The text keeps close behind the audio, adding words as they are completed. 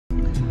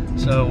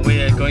So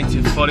we are going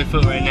to 40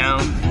 foot right now.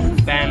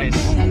 Ben is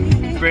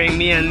bringing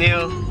me and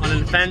Neil on an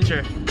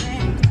adventure.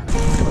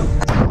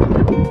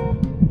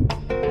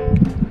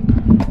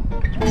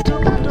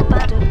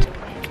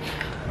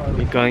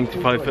 We're going to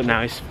 40 foot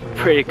now. It's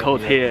pretty cold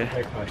here.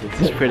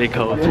 It's pretty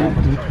cold.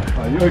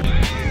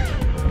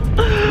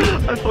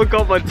 I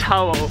forgot my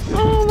towel.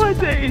 Oh my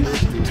days.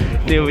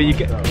 Neil, will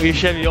you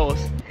share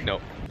yours?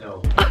 No.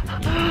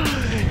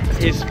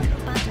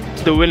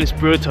 The wind is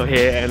brutal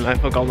here and I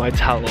forgot my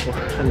towel.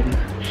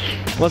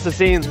 What's the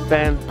scene,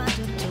 Ben?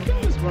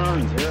 It's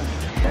round, yeah.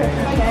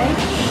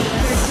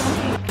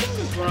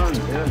 It's round,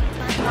 yeah.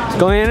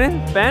 Going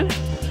in, Ben?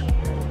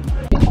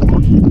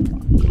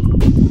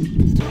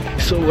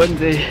 So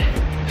windy,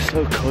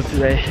 so cold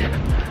today.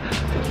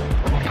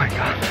 Oh my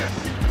god.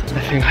 I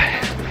think I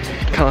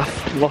kind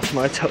of lost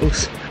my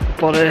toes.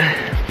 But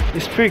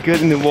it's pretty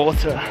good in the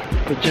water.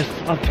 But just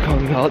after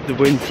coming out, the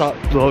wind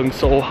started blowing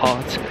so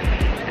hard.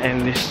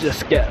 And it's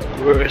just get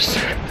worse.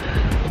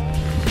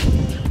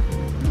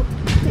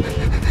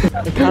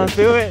 I can't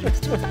do it.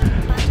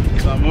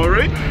 Is that more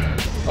right?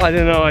 I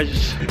don't know, I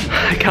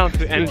can't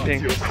do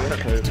anything.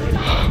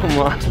 Come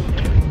on.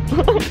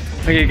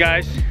 Okay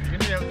guys. You're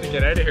gonna have to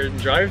get out of here and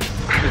drive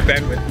to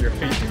Ben with your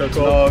feet so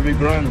cold. Oh, we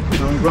run.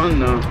 I'm run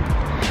now.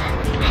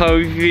 How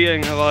are you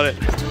feeling about it?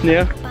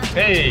 Yeah?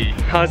 Hey!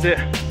 How's it?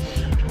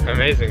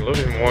 Amazing,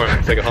 lovely and warm.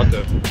 It's like a hot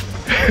tub.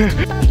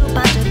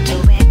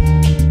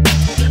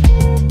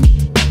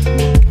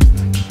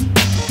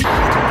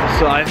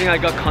 So I think I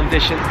got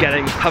conditioned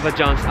getting Papa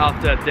John's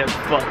after a dip,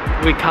 but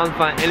we can't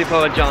find any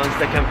Papa John's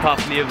that can pop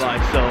nearby,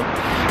 so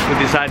we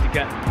decided to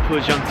get Pool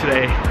Jump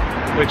today,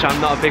 which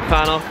I'm not a big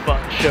fan of, but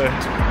sure,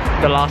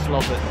 the last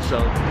love it, so.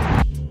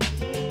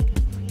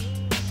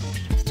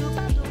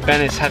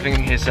 Ben is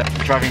having his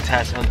driving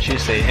test on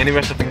Tuesday. Any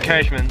words of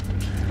encouragement?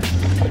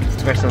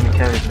 Words of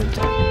encouragement.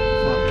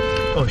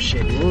 Oh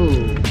shit.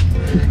 Ooh.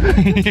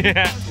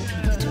 Yeah.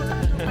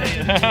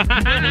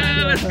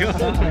 Let's go.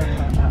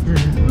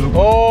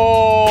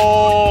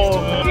 Oh!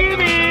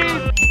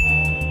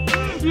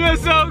 Mercedes! You're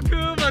so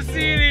cool,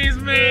 Mercedes,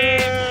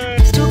 man!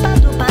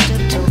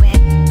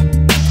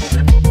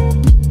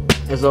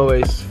 As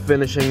always,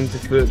 finishing the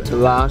food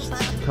last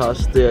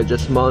because they are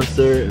just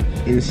monster.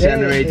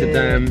 Incinerated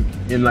them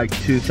in like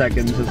 2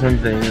 seconds or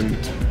something, and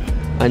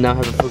I now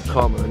have a food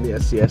coma and a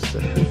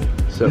siesta.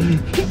 So,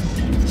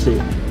 see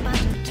you.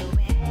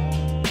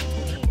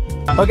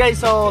 Okay,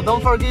 so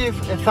don't forget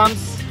a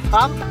thumbs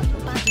up,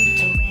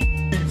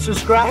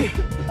 subscribe.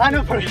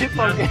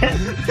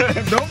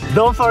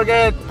 Don't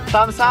forget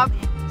thumbs up,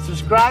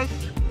 subscribe.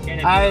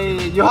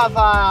 You have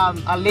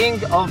a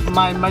link of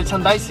my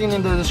merchandising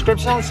in the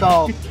description,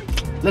 so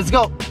let's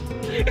go.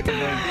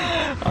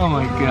 Oh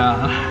my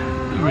god,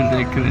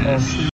 ridiculous.